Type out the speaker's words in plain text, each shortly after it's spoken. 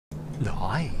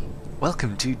Hi,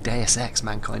 welcome to Deus Ex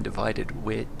Mankind Divided.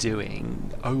 We're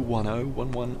doing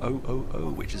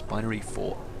 010-11000, which is binary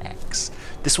for X.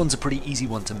 This one's a pretty easy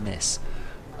one to miss.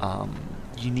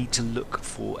 You need to look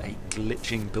for a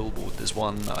glitching billboard. There's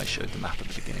one, I showed the map at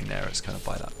the beginning there, it's kind of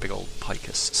by that big old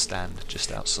Picus stand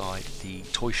just outside the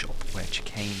toy shop where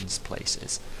Chicane's place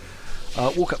is.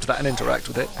 Walk up to that and interact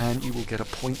with it, and you will get a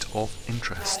point of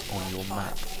interest on your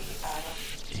map.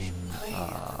 In,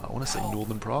 I want to say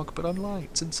northern Prague, but I'm lying,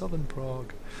 it's in southern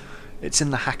Prague. It's in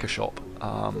the hacker shop,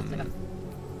 I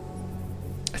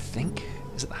think.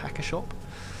 Is it the hacker shop?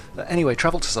 Anyway,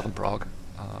 travel to southern Prague,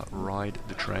 ride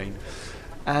the train,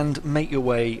 and make your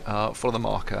way, follow the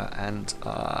marker, and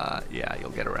yeah,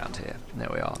 you'll get around here. There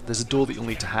we are. There's a door that you'll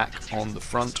need to hack on the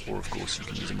front, or of course you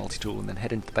can use a multi-tool and then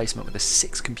head into the basement where there's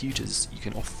 6 computers. You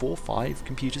can, or 4, 5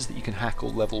 computers that you can hack,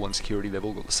 all level 1 security. They've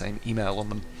all got the same email on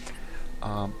them.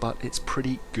 But it's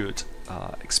pretty good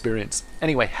experience.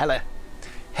 Anyway, Helle,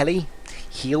 Helle,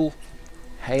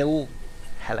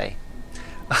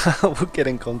 we'll get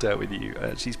in contact with you.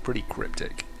 She's pretty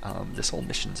cryptic. This whole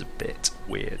mission's a bit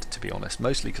weird, to be honest,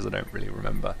 mostly because I don't really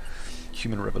remember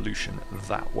Human Revolution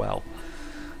that well.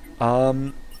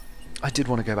 I did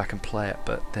want to go back and play it,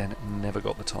 but then never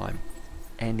got the time.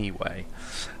 Anyway,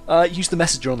 use the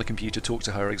messenger on the computer, talk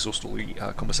to her, exhaust all the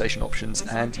conversation options,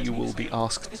 and you will be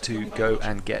asked to go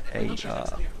and get a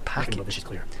package.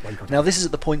 Now this is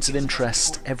at the points of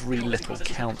interest. Every little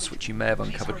counts, which you may have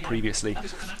uncovered previously.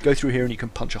 Go through here and you can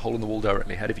punch a hole in the wall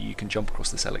directly ahead of you. You can jump across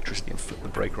this electricity and flip the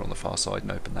breaker on the far side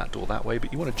and open that door that way,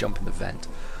 but you want to jump in the vent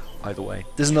either way.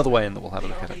 There's another way in that we'll have a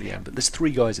look at the end, but there's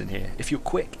 3 guys in here. If you're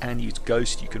quick and use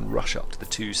Ghost, you can rush up to the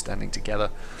 2 standing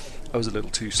together. I was a little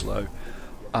too slow.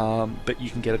 But you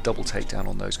can get a double takedown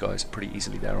on those guys pretty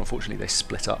easily there. Unfortunately they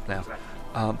split up now,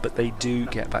 but they do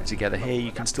get back together. Here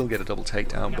you can still get a double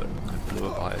takedown, but I blew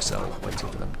a biocell waiting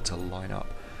for them to line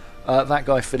up. That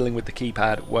guy fiddling with the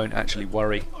keypad won't actually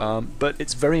worry, but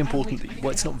it's very important that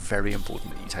well, it's not very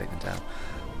important that you take them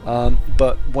down,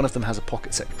 but one of them has a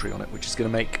pocket secretary on it, which is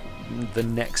going to make the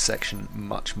next section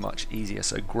much easier,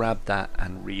 so grab that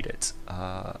and read it.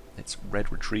 It's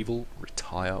Red Retrieval,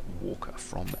 Retire Walker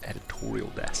from editorial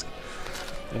desk.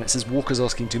 And it says Walker's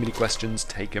asking too many questions,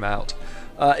 take him out.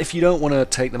 If you don't want to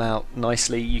take them out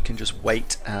nicely, you can just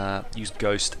wait, use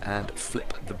Ghost and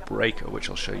flip the breaker, which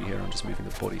I'll show you here. I'm just moving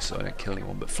the body so I don't kill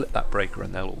anyone, but flip that breaker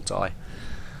and they'll all die.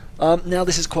 Now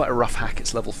this is quite a rough hack,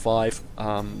 it's level 5,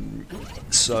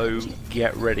 so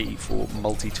get ready for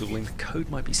multi-tooling. The code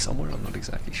might be somewhere, I'm not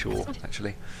exactly sure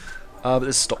actually, but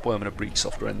there's a stopworm and a breach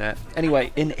software in there.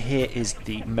 Anyway, in here is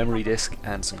the memory disk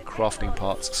and some crafting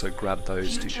parts, so grab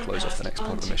those to close off the next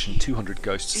part of the mission. 200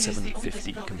 ghosts,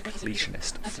 750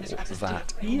 completionist for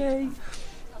that. Yay!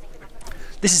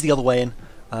 This is the other way in.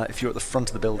 If you're at the front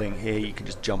of the building here, you can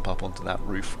just jump up onto that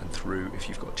roof and through if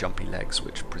you've got jumpy legs,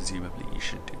 which presumably you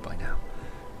should do by now.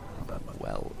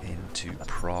 Well into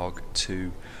Prague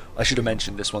 2. I should have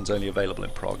mentioned this one's only available in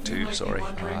Prague 2, sorry,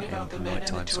 in the night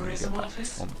time, so we get back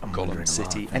on Golem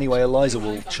City. Anyway, Eliza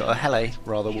will, Helle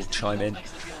rather, will chime in.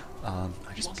 I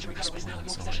just blew the spoiler,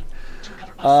 sorry.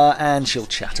 And she'll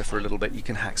chatter for a little bit. You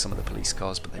can hack some of the police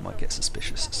cars, but they might get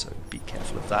suspicious, so be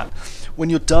careful of that. When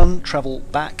you're done, travel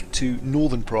back to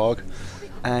northern Prague,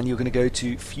 and you're going to go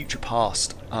to Future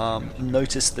Past.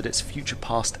 Notice that it's Future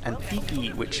Past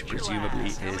Antiki, which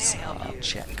presumably is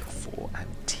Czech for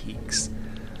antiques.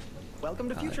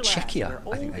 Czechia,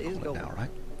 I think they call it now,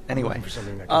 right? Anyway,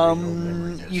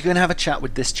 you can have a chat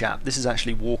with this chap. This is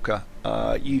actually Walker.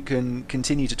 You can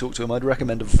continue to talk to him. I'd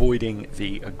recommend avoiding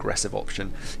the aggressive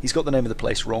option. He's got the name of the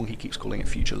place wrong. He keeps calling it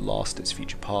Future Last. It's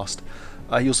Future Past.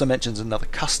 He also mentions another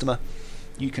customer.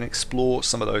 You can explore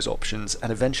some of those options,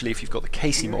 and eventually, if you've got the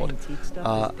Casey mod,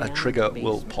 a trigger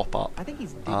will pop up.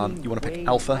 You want to pick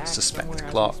Alpha, Suspect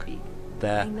Clark.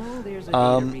 There.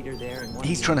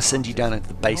 He's trying to send you down into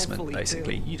the basement,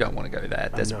 basically. You don't want to go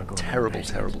there. There's a terrible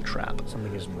trap,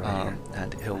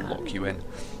 and he'll lock you in.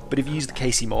 But if you use the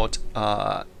Casey mod,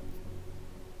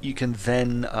 you can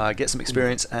then get some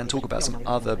experience and talk about some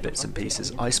other bits and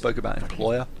pieces. I spoke about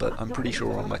Employer, but I'm pretty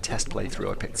sure on my test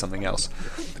playthrough I picked something else.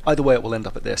 Either way, it will end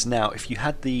up at this. Now, if you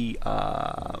had the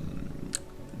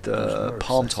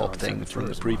palm top thing from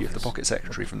the previous, the pocket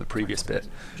secretary from the previous bit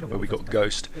where we got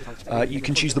Ghost, you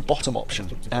can choose the bottom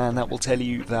option, and that will tell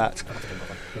you that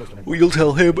we'll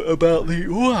tell him about the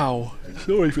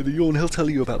sorry for the yawn, he'll tell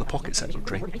you about the pocket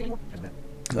secretary.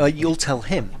 You'll tell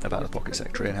him about the Pocket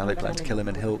Secretary and how they plan to kill him,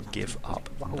 and he'll give up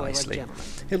nicely.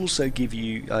 He'll also give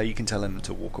you, you can tell him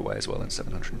to walk away as well in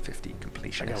 750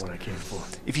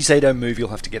 completionist. If you say don't move, you'll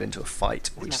have to get into a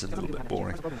fight, which is a little bit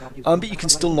boring. But you can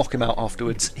still knock him out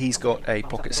afterwards. He's got a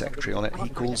Pocket Secretary on it. He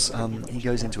goes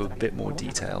into a bit more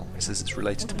detail. He says it's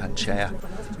related to Panchaea,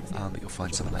 but you'll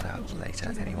find some of that out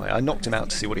later anyway. I knocked him out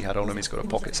to see what he had on him. He's got a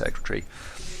Pocket Secretary,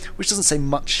 which doesn't say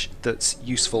much that's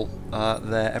useful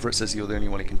there. Everett says you're the only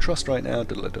one he can trust right now.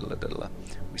 Diddle, diddle, diddle.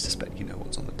 We suspect you know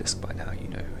what's on the disc by now. You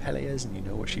know who Helle is, and you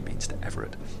know what she means to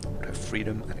Everett. What her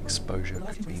freedom and exposure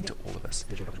could mean to all of us.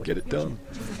 Get it done.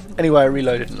 Anyway, I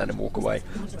reloaded and let him walk away.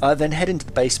 Then head into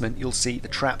the basement. You'll see the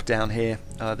trap down here.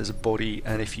 There's a body,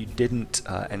 and if you didn't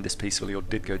end this peacefully or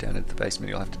did go down into the basement,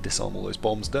 you'll have to disarm all those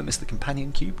bombs. Don't miss the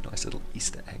companion cube. Nice little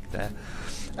Easter egg there.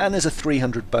 And there's a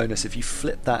 300 bonus. If you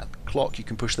flip that clock, you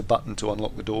can push the button to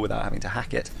unlock the door without having to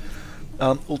hack it.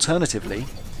 Alternatively,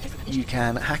 you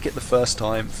can hack it the first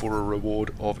time for a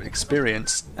reward of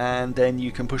experience, and then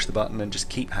you can push the button and just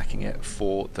keep hacking it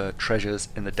for the treasures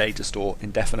in the data store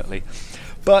indefinitely.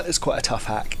 But it's quite a tough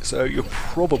hack, so you're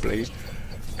probably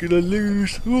gonna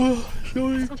lose.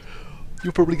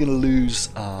 You're probably going to lose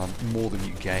more than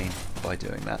you gain by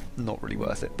doing that. Not really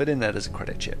worth it. But in there's a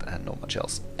credit chip and not much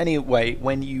else. Anyway,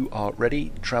 when you are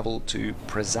ready, travel to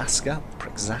Pregaska?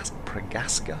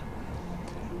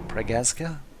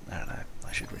 I don't know.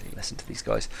 I should really listen to these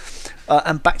guys.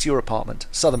 And back to your apartment,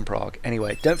 southern Prague.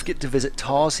 Anyway, don't forget to visit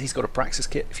Tars. He's got a Praxis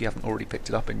kit if you haven't already picked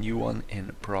it up, a new one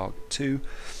in Prague too.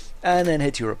 And then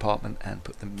head to your apartment and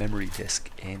put the memory disk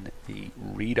in the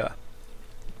reader.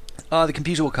 The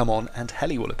computer will come on and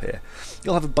Helle will appear.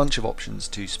 You'll have a bunch of options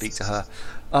to speak to her.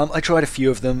 I tried a few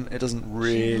of them. It doesn't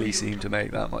really seem to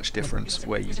make that much difference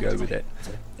where you go with it.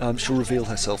 She'll reveal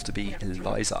herself to be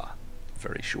Eliza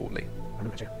very shortly.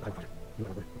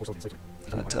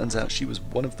 It turns out she was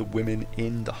one of the women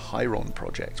in the Hyron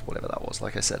project, whatever that was.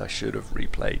 Like I said, I should have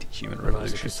replayed Human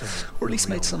Revolution, or at least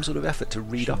made some sort of effort to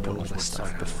read up on all this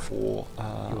stuff before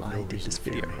I did this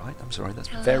video, right? I'm sorry, that's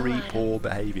very poor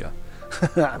behaviour.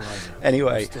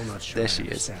 Anyway, there she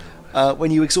is.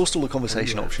 When you exhaust all the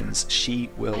conversation options, she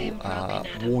will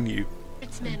warn you.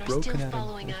 Broken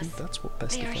Adam. I think that's what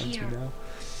best defends me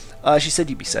now. She said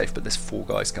you'd be safe, but there's 4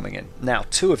 guys coming in. Now,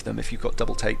 2 of them, if you've got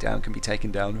double takedown, can be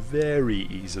taken down very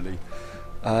easily.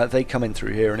 They come in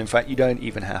through here, and in fact, you don't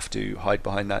even have to hide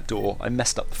behind that door. I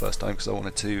messed up the first time because I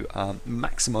wanted to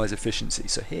maximize efficiency,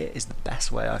 so here is the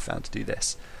best way I found to do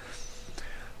this.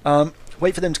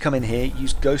 Wait for them to come in here,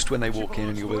 use Ghost when they walk in,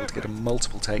 and you'll be able to get a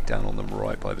multiple takedown on them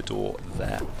right by the door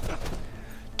there.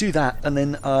 Do that, and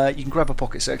then you can grab a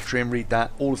Pocket Secretary and read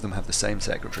that. All of them have the same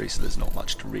secretary, so there's not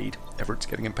much to read. Everett's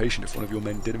getting impatient if one of your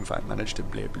men did in fact manage to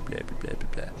blah blah blah blah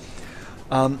blah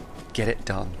blah. Get it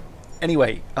done.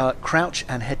 Anyway, crouch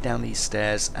and head down these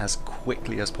stairs as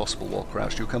quickly as possible while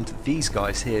crouched. You'll come to these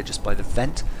guys here just by the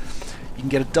vent. You can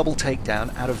get a double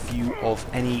takedown out of view of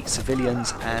any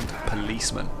civilians and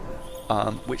policemen,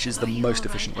 which is the most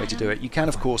efficient way to do it. You can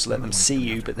of course let them see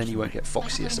you, but then you won't get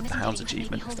Foxiest of the Hounds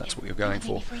achievement if that's what you're going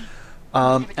for.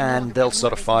 And they'll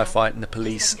start a firefight, and the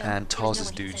police and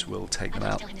Tarz's dudes will take them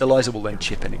out. Eliza will then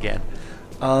chip in again.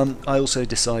 I also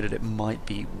decided it might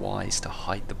be wise to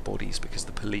hide the bodies because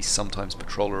the police sometimes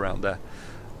patrol around there.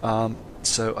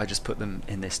 So I just put them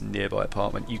in this nearby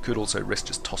apartment. You could also risk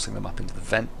just tossing them up into the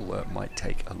vent, although it might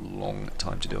take a long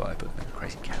time to do it. I put them in a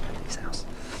crazy cat lady's house.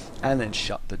 And then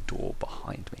shut the door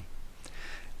behind me.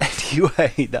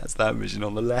 Anyway, that's that mission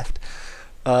on the left.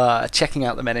 Checking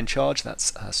out the men in charge,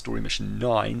 that's story mission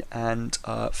 9, and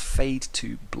Fade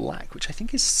to Black, which I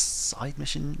think is side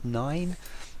mission 9,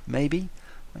 maybe?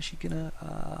 I'm actually gonna,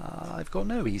 I've got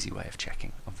no easy way of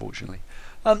checking, unfortunately.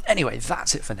 Anyway,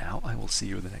 that's it for now. I will see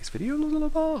you in the next video.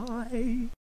 Bye!